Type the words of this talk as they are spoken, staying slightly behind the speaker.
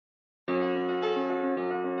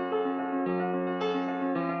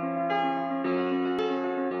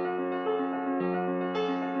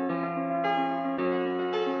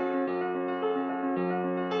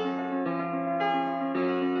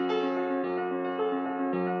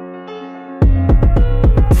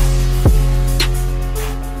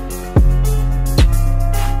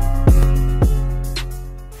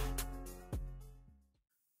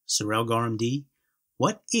Sorel MD,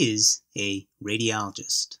 what is a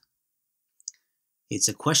radiologist? It's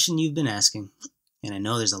a question you've been asking, and I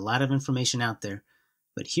know there's a lot of information out there,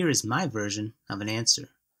 but here is my version of an answer.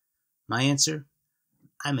 My answer: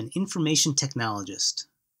 I'm an information technologist,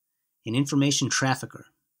 an information trafficker,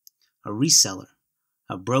 a reseller,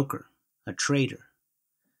 a broker, a trader.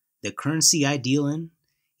 The currency I deal in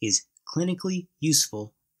is clinically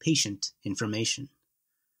useful patient information.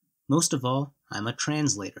 Most of all, I'm a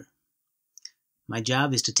translator. My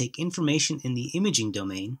job is to take information in the imaging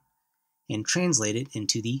domain and translate it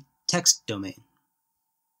into the text domain.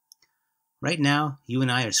 Right now, you and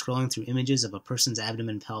I are scrolling through images of a person's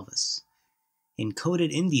abdomen and pelvis. Encoded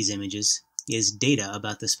in these images is data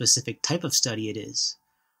about the specific type of study it is,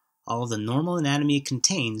 all of the normal anatomy it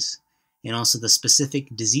contains, and also the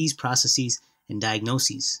specific disease processes and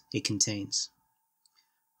diagnoses it contains.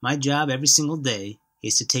 My job every single day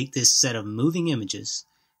is to take this set of moving images,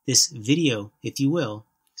 this video, if you will,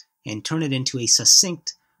 and turn it into a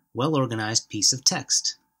succinct, well-organized piece of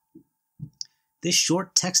text. This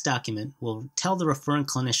short text document will tell the referring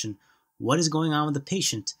clinician what is going on with the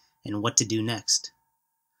patient and what to do next.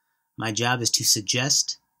 My job is to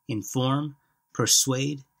suggest, inform,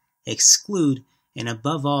 persuade, exclude, and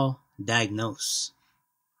above all, diagnose.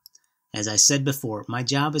 As I said before, my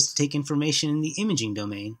job is to take information in the imaging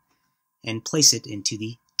domain and place it into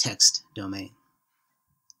the text domain.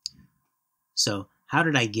 So, how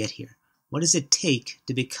did I get here? What does it take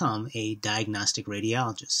to become a diagnostic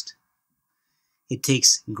radiologist? It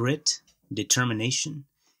takes grit, determination,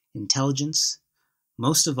 intelligence,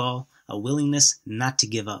 most of all, a willingness not to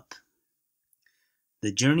give up.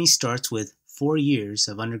 The journey starts with 4 years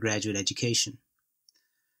of undergraduate education.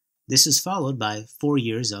 This is followed by 4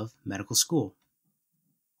 years of medical school.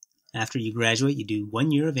 After you graduate, you do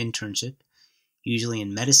 1 year of internship, usually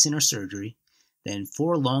in medicine or surgery, then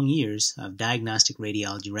 4 long years of diagnostic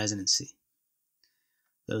radiology residency.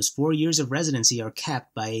 Those 4 years of residency are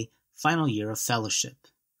capped by a final year of fellowship.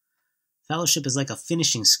 Fellowship is like a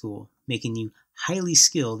finishing school, making you highly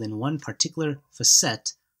skilled in one particular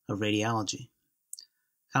facet of radiology.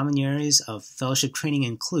 Common areas of fellowship training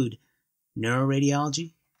include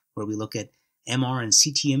neuroradiology, where we look at MR and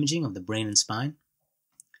CT imaging of the brain and spine.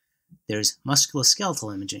 There's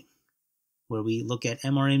musculoskeletal imaging, where we look at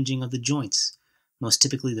MR imaging of the joints, most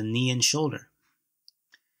typically the knee and shoulder.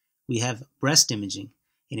 We have breast imaging,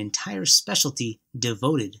 an entire specialty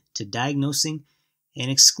devoted to diagnosing and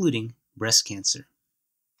excluding breast cancer.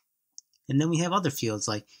 And then we have other fields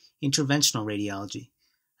like interventional radiology,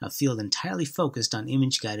 a field entirely focused on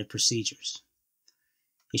image-guided procedures.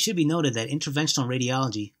 It should be noted that interventional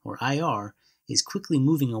radiology, or IR, is quickly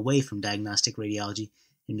moving away from diagnostic radiology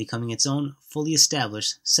and becoming its own fully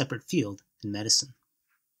established separate field in medicine.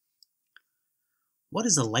 What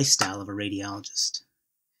is the lifestyle of a radiologist?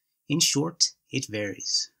 In short, it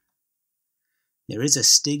varies. There is a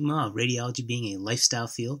stigma of radiology being a lifestyle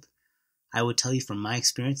field. I would tell you from my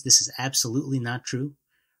experience, this is absolutely not true.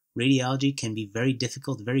 Radiology can be very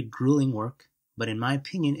difficult, very grueling work, but in my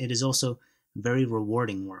opinion, it is also very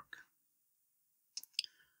rewarding work.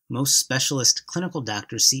 Most specialist clinical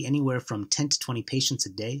doctors see anywhere from 10 to 20 patients a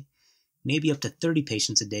day, maybe up to 30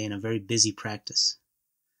 patients a day in a very busy practice.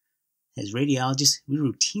 As radiologists, we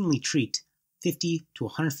routinely treat 50 to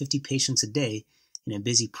 150 patients a day in a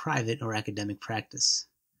busy private or academic practice.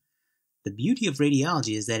 The beauty of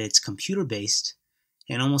radiology is that it's computer-based,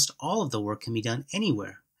 and almost all of the work can be done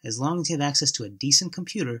anywhere as long as you have access to a decent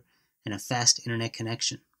computer and a fast internet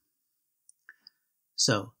connection.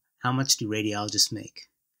 So, how much do radiologists make?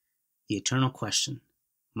 The eternal question: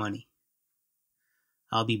 money.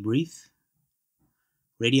 I'll be brief.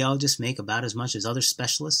 Radiologists make about as much as other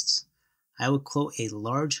specialists. I would quote a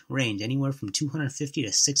large range, anywhere from $250,000 to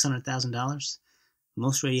 $600,000.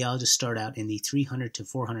 Most radiologists start out in the $300,000 to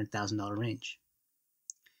 $400,000 range.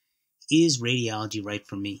 Is radiology right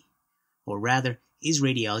for me? Or rather, is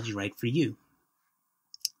radiology right for you?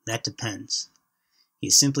 That depends. You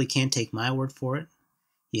simply can't take my word for it.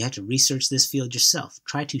 You have to research this field yourself.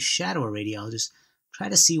 Try to shadow a radiologist. Try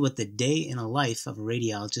to see what the day in a life of a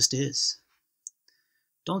radiologist is.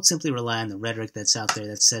 Don't simply rely on the rhetoric that's out there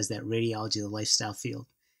that says that radiology is a lifestyle field.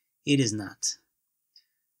 It is not.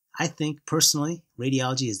 I think, personally,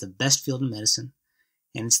 radiology is the best field in medicine,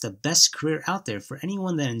 and it's the best career out there for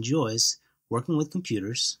anyone that enjoys working with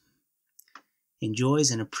computers,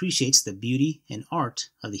 enjoys and appreciates the beauty and art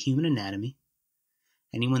of the human anatomy,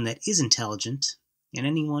 anyone that is intelligent, and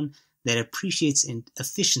anyone that appreciates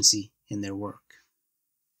efficiency in their work.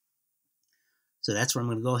 So that's where I'm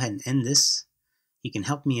going to go ahead and end this. You can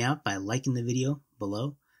help me out by liking the video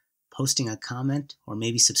below, posting a comment, or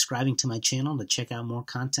maybe subscribing to my channel to check out more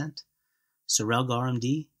content. Sorelga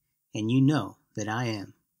RMD, and you know that I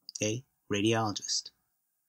am a radiologist.